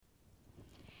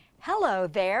Hello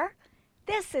there.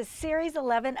 This is Series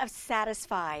 11 of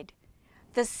Satisfied.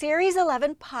 The Series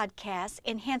 11 podcast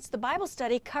enhance the Bible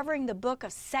study covering the book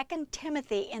of 2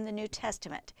 Timothy in the New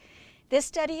Testament. This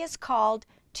study is called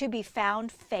To Be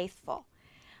Found Faithful.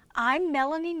 I'm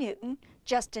Melanie Newton,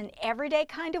 just an everyday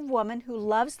kind of woman who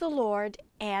loves the Lord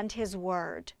and His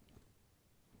Word.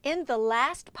 In the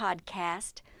last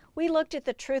podcast, we looked at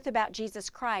the truth about Jesus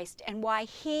Christ and why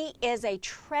He is a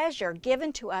treasure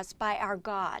given to us by our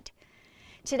God.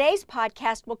 Today's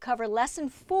podcast will cover Lesson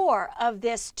 4 of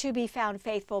this To Be Found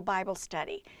Faithful Bible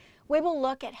study. We will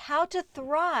look at how to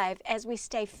thrive as we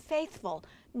stay faithful,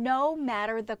 no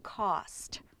matter the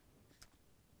cost.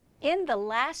 In the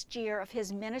last year of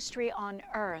His ministry on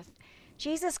earth,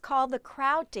 Jesus called the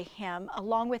crowd to Him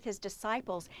along with His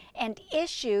disciples and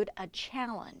issued a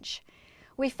challenge.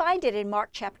 We find it in Mark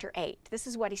chapter 8. This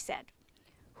is what He said.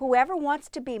 Whoever wants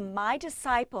to be my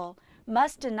disciple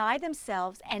must deny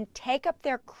themselves and take up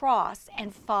their cross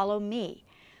and follow me.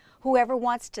 Whoever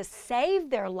wants to save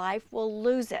their life will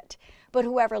lose it, but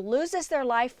whoever loses their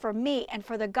life for me and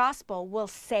for the gospel will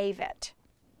save it.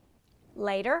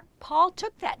 Later, Paul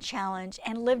took that challenge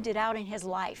and lived it out in his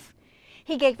life.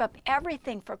 He gave up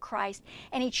everything for Christ,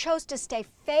 and he chose to stay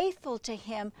faithful to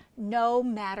Him no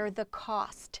matter the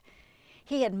cost.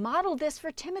 He had modeled this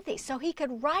for Timothy, so he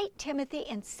could write Timothy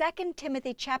in 2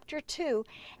 Timothy chapter 2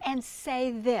 and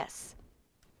say this: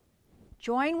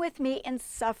 "Join with me in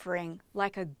suffering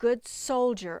like a good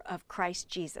soldier of Christ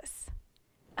Jesus."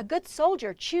 A good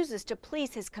soldier chooses to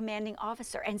please his commanding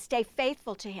officer and stay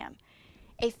faithful to him.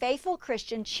 A faithful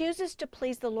Christian chooses to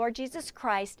please the Lord Jesus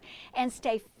Christ and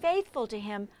stay faithful to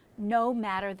Him no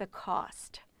matter the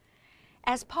cost.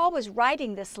 As Paul was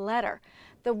writing this letter,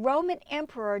 the Roman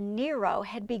Emperor Nero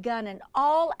had begun an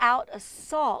all-out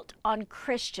assault on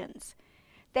Christians.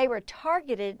 They were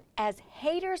targeted as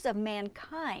haters of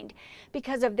mankind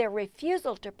because of their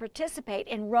refusal to participate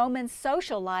in Roman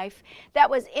social life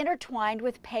that was intertwined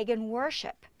with pagan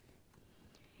worship.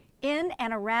 In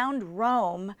and around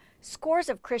Rome, scores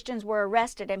of Christians were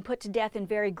arrested and put to death in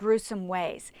very gruesome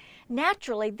ways.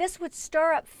 Naturally, this would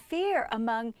stir up fear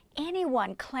among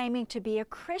anyone claiming to be a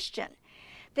Christian.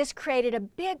 This created a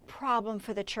big problem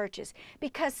for the churches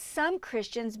because some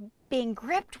Christians, being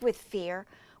gripped with fear,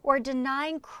 were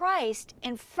denying Christ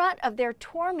in front of their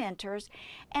tormentors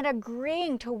and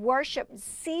agreeing to worship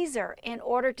Caesar in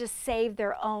order to save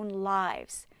their own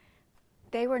lives.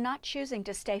 They were not choosing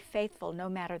to stay faithful no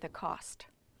matter the cost.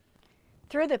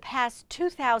 Through the past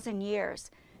 2,000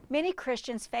 years, many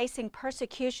Christians facing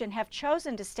persecution have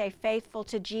chosen to stay faithful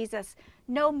to Jesus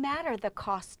no matter the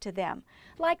cost to them,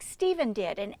 like Stephen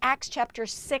did in Acts chapter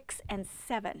 6 and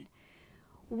 7.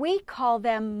 We call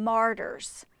them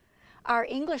martyrs. Our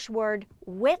English word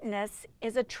witness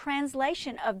is a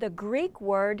translation of the Greek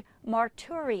word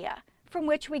martyria, from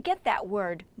which we get that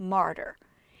word martyr.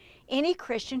 Any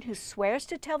Christian who swears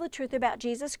to tell the truth about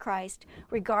Jesus Christ,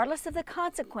 regardless of the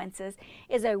consequences,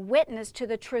 is a witness to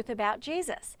the truth about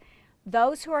Jesus.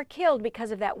 Those who are killed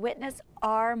because of that witness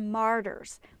are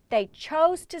martyrs. They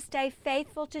chose to stay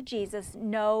faithful to Jesus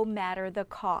no matter the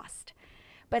cost.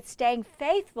 But staying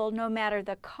faithful no matter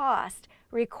the cost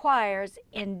requires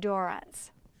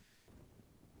endurance.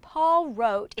 Paul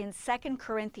wrote in 2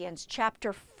 Corinthians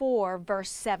chapter 4, verse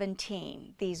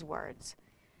 17, these words: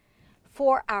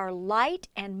 "For our light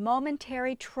and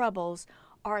momentary troubles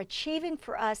are achieving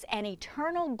for us an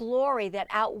eternal glory that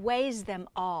outweighs them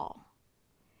all."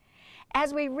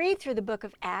 As we read through the book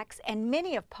of Acts and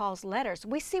many of Paul's letters,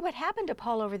 we see what happened to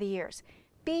Paul over the years: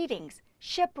 beatings,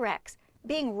 shipwrecks,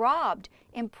 being robbed,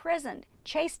 imprisoned,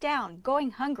 chased down,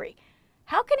 going hungry.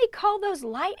 How can he call those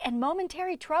light and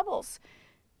momentary troubles?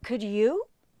 Could you?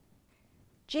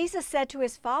 Jesus said to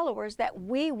His followers that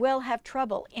we will have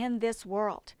trouble in this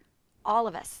world. All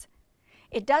of us.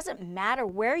 It doesn't matter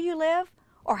where you live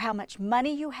or how much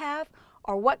money you have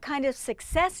or what kind of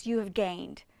success you have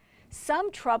gained.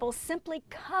 Some troubles simply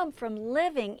come from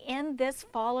living in this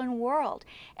fallen world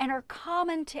and are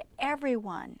common to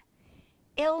everyone.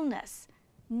 Illness,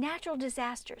 natural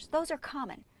disasters, those are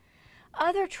common.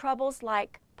 Other troubles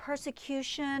like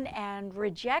persecution and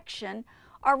rejection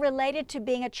are related to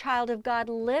being a child of God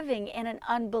living in an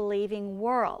unbelieving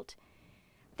world.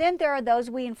 Then there are those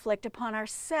we inflict upon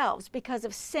ourselves because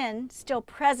of sin still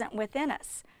present within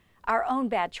us, our own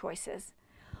bad choices.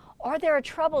 Or there are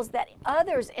troubles that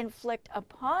others inflict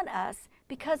upon us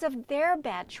because of their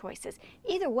bad choices.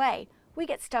 Either way, we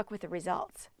get stuck with the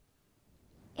results.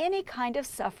 Any kind of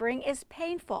suffering is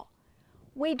painful.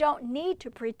 We don't need to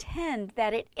pretend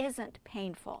that it isn't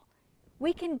painful.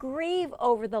 We can grieve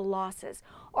over the losses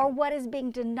or what is being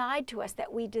denied to us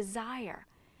that we desire.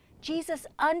 Jesus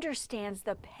understands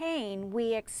the pain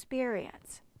we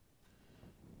experience.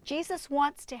 Jesus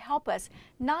wants to help us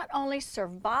not only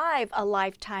survive a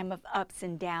lifetime of ups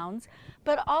and downs,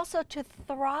 but also to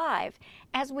thrive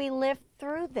as we live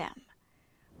through them.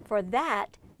 For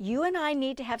that, you and I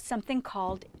need to have something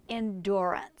called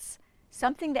endurance,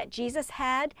 something that Jesus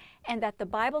had and that the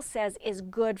Bible says is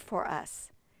good for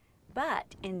us.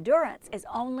 But endurance is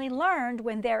only learned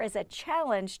when there is a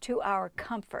challenge to our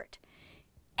comfort.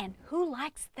 And who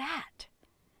likes that?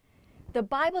 The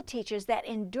Bible teaches that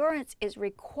endurance is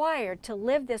required to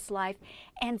live this life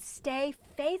and stay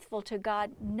faithful to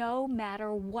God no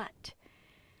matter what.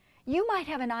 You might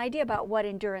have an idea about what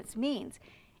endurance means.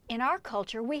 In our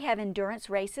culture, we have endurance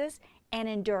races and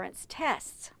endurance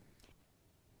tests.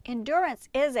 Endurance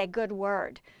is a good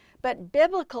word, but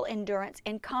biblical endurance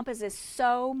encompasses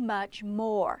so much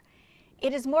more.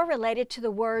 It is more related to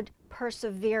the word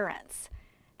perseverance.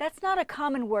 That's not a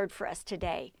common word for us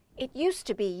today. It used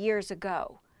to be years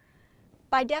ago.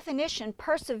 By definition,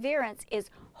 perseverance is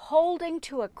holding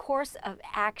to a course of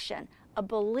action, a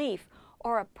belief,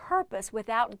 or a purpose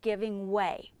without giving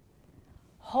way.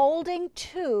 Holding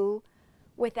to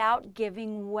without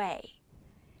giving way.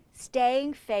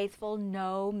 Staying faithful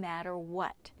no matter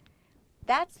what.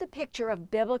 That's the picture of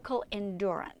biblical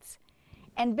endurance.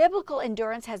 And biblical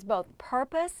endurance has both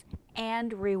purpose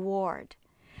and reward.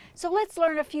 So let's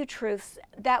learn a few truths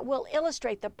that will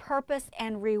illustrate the purpose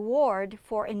and reward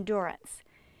for endurance.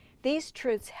 These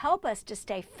truths help us to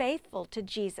stay faithful to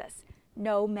Jesus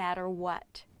no matter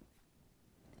what.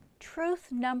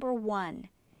 Truth number 1,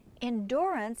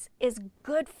 endurance is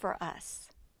good for us.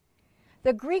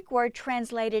 The Greek word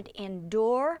translated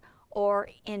endure or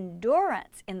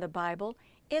endurance in the Bible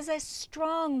is a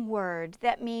strong word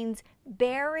that means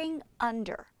bearing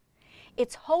under.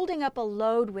 It's holding up a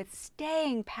load with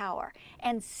staying power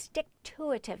and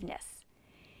stick-to-itiveness.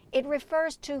 It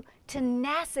refers to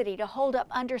tenacity to hold up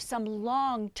under some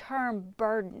long-term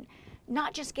burden,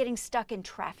 not just getting stuck in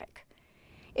traffic.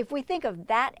 If we think of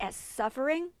that as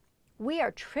suffering, we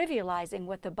are trivializing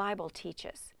what the Bible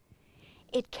teaches.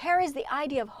 It carries the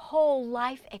idea of whole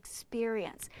life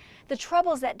experience. The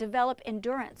troubles that develop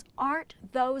endurance aren't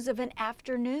those of an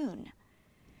afternoon.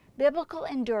 Biblical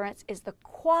endurance is the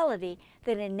quality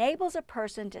that enables a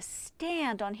person to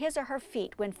stand on his or her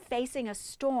feet when facing a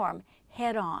storm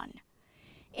head on.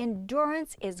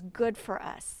 Endurance is good for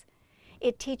us.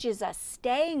 It teaches us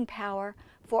staying power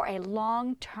for a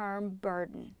long-term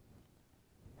burden.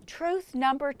 Truth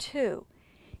number 2,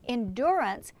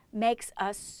 endurance makes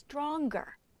us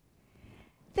stronger.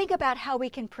 Think about how we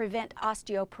can prevent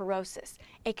osteoporosis,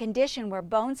 a condition where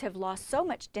bones have lost so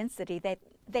much density that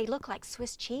they look like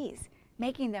Swiss cheese,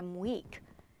 making them weak.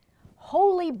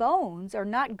 Holy bones are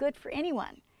not good for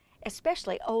anyone,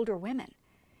 especially older women.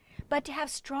 But to have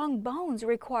strong bones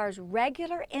requires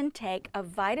regular intake of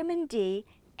vitamin D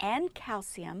and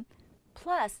calcium,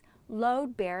 plus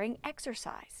load-bearing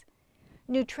exercise.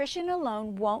 Nutrition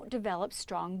alone won't develop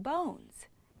strong bones.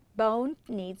 Bone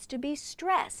needs to be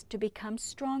stressed to become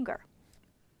stronger.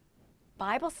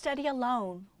 Bible study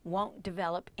alone won't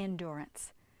develop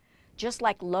endurance. Just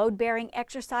like load-bearing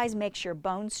exercise makes your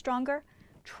bones stronger,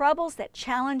 troubles that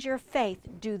challenge your faith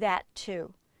do that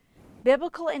too.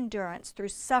 Biblical endurance through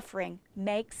suffering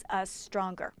makes us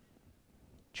stronger.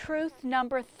 Truth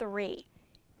number 3,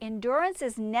 endurance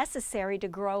is necessary to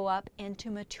grow up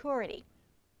into maturity.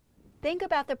 Think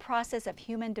about the process of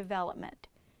human development.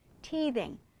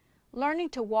 Teething, learning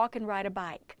to walk and ride a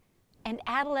bike, and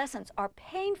adolescence are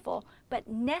painful but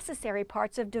necessary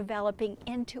parts of developing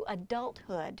into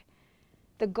adulthood.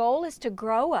 The goal is to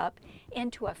grow up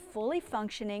into a fully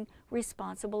functioning,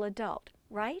 responsible adult,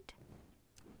 right?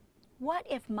 What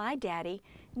if my daddy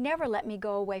never let me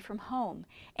go away from home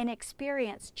and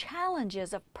experience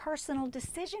challenges of personal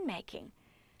decision-making?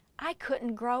 I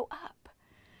couldn't grow up.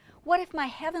 What if my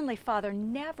Heavenly Father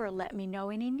never let me know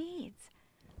any needs?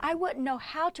 I wouldn't know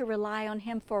how to rely on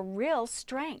Him for real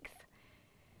strength.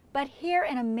 But here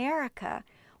in America,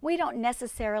 we don't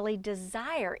necessarily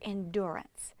desire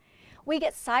endurance. We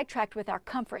get sidetracked with our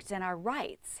comforts and our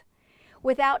rights.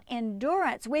 Without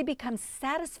endurance, we become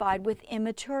satisfied with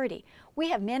immaturity. We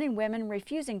have men and women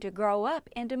refusing to grow up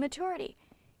into maturity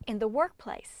in the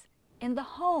workplace, in the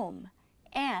home,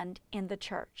 and in the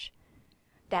church.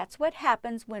 That's what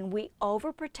happens when we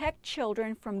overprotect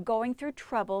children from going through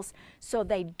troubles so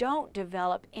they don't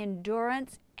develop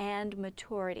endurance and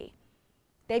maturity.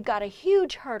 They've got a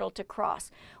huge hurdle to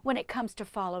cross when it comes to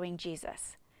following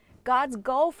Jesus. God's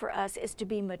goal for us is to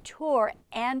be mature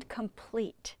and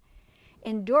complete.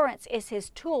 Endurance is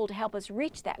His tool to help us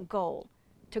reach that goal,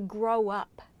 to grow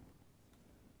up.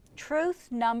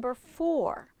 Truth number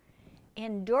 4.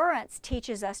 Endurance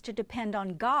teaches us to depend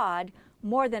on God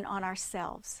more than on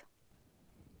ourselves.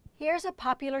 Here's a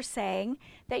popular saying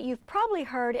that you've probably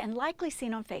heard and likely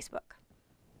seen on Facebook.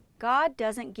 God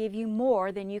doesn't give you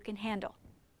more than you can handle.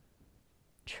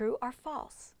 True or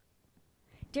false?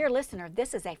 Dear listener,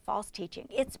 this is a false teaching.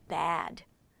 It's bad.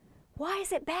 Why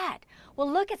is it bad? Well,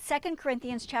 look at 2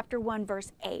 Corinthians chapter 1,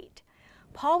 verse 8.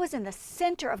 Paul was in the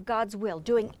center of God's will,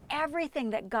 doing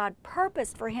everything that God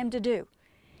purposed for him to do.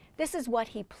 This is what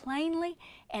he plainly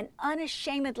and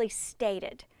unashamedly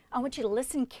stated. I want you to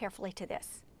listen carefully to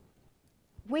this.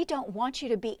 We don't want you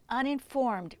to be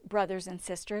uninformed, brothers and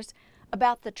sisters,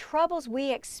 about the troubles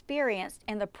we experienced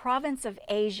in the province of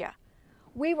Asia.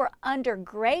 We were under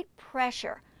great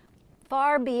pressure,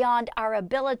 far beyond our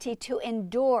ability to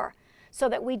endure, so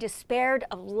that we despaired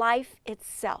of life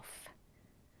itself.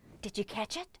 Did you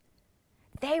catch it?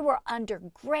 They were under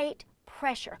great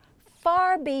pressure,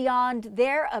 far beyond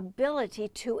their ability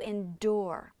to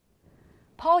endure.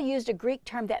 Paul used a Greek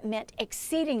term that meant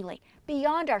exceedingly,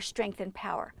 beyond our strength and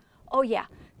power. Oh yeah,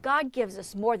 God gives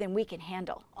us more than we can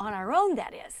handle, on our own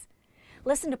that is.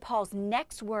 Listen to Paul's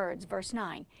next words, verse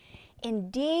 9.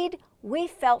 Indeed, we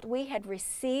felt we had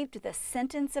received the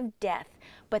sentence of death,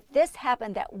 but this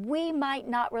happened that we might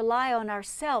not rely on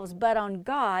ourselves, but on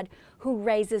God who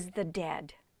raises the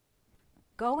dead.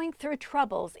 Going through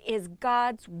troubles is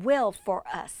God's will for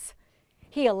us.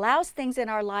 He allows things in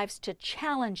our lives to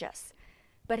challenge us,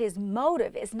 but His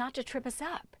motive is not to trip us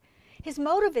up. His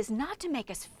motive is not to make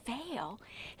us fail.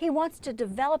 He wants to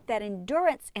develop that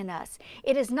endurance in us.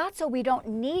 It is not so we don't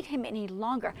need Him any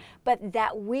longer, but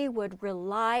that we would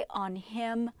rely on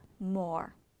Him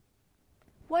more.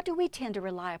 What do we tend to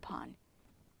rely upon?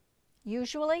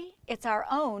 Usually, it's our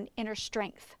own inner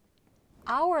strength,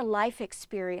 our life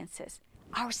experiences,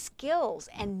 our skills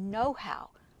and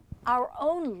know-how, our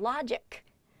own logic.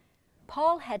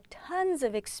 Paul had tons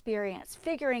of experience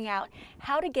figuring out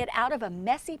how to get out of a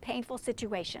messy, painful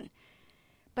situation.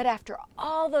 But after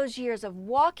all those years of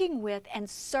walking with and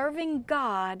serving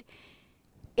God,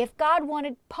 if God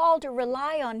wanted Paul to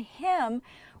rely on Him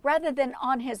rather than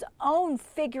on his own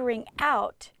figuring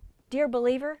out, dear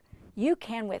believer, you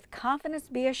can with confidence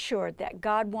be assured that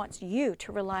God wants you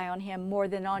to rely on Him more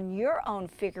than on your own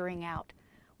figuring out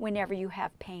whenever you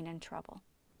have pain and trouble.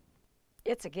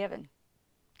 It's a given.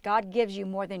 God gives you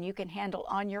more than you can handle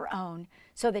on your own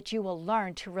so that you will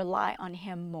learn to rely on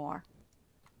Him more.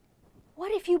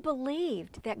 What if you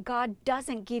believed that God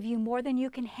doesn't give you more than you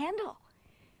can handle?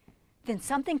 Then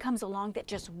something comes along that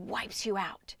just wipes you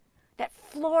out, that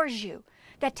floors you,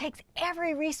 that takes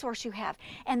every resource you have,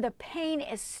 and the pain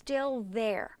is still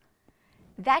there.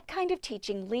 That kind of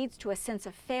teaching leads to a sense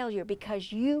of failure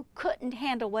because you couldn't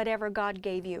handle whatever God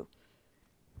gave you.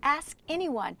 Ask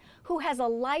anyone who has a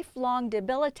lifelong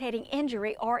debilitating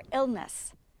injury or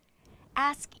illness.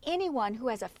 Ask anyone who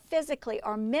has a physically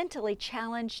or mentally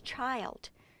challenged child.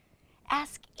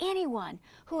 Ask anyone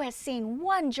who has seen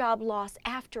one job loss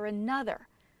after another.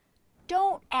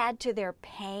 Don't add to their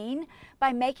pain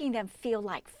by making them feel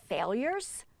like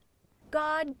failures.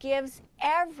 God gives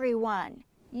everyone,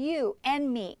 you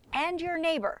and me and your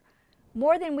neighbor,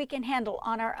 more than we can handle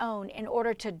on our own in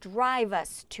order to drive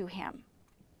us to Him,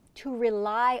 to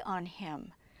rely on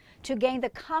Him, to gain the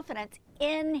confidence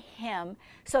in Him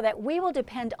so that we will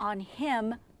depend on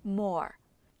Him more.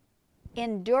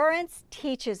 Endurance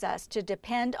teaches us to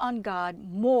depend on God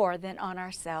more than on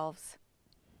ourselves.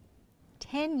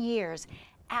 10 years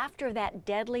after that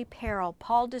deadly peril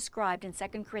Paul described in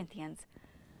 2 Corinthians,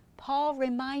 Paul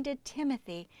reminded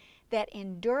Timothy that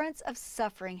endurance of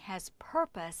suffering has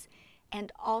purpose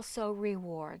and also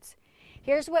rewards.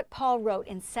 Here's what Paul wrote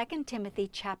in 2 Timothy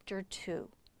chapter 2.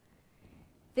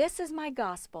 This is my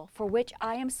gospel for which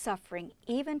I am suffering,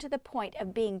 even to the point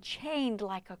of being chained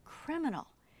like a criminal.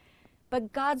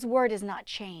 But God's word is not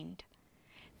chained.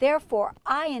 Therefore,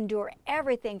 I endure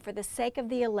everything for the sake of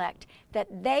the elect,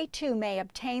 that they too may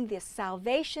obtain the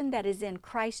salvation that is in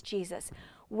Christ Jesus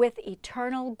with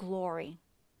eternal glory.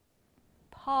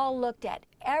 Paul looked at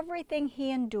everything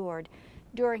he endured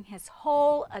during his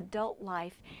whole adult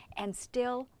life and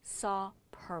still saw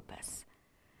purpose.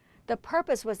 The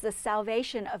purpose was the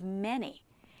salvation of many.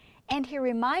 And he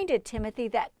reminded Timothy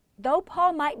that though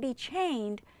Paul might be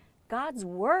chained, God's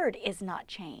word is not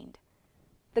chained.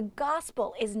 The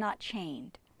gospel is not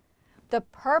chained. The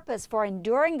purpose for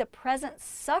enduring the present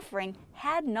suffering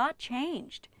had not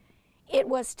changed. It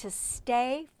was to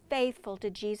stay faithful to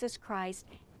Jesus Christ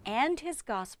and His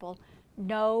gospel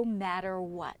no matter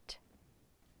what.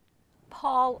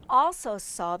 Paul also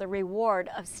saw the reward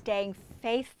of staying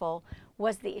faithful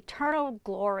was the eternal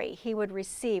glory he would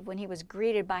receive when he was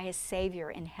greeted by his Savior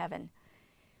in heaven.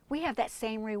 We have that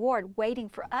same reward waiting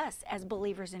for us as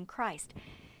believers in Christ.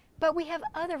 But we have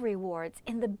other rewards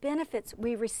in the benefits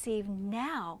we receive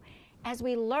now as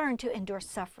we learn to endure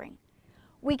suffering.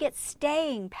 We get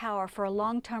staying power for a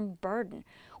long-term burden,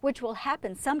 which will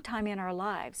happen sometime in our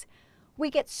lives. We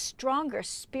get stronger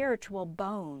spiritual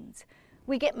bones.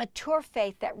 We get mature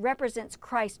faith that represents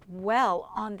Christ well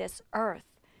on this earth.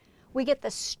 We get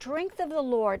the strength of the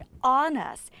Lord on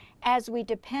us as we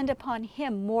depend upon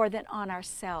Him more than on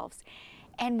ourselves.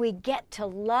 And we get to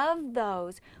love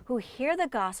those who hear the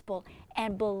gospel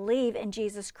and believe in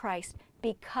Jesus Christ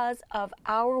because of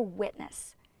our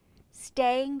witness,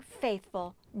 staying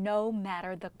faithful no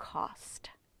matter the cost.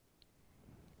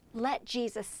 Let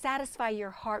Jesus satisfy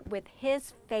your heart with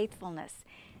His faithfulness.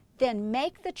 Then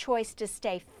make the choice to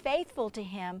stay faithful to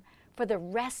Him for the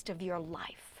rest of your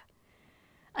life.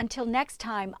 Until next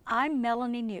time, I'm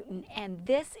Melanie Newton, and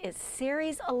this is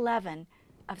Series 11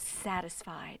 of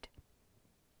Satisfied.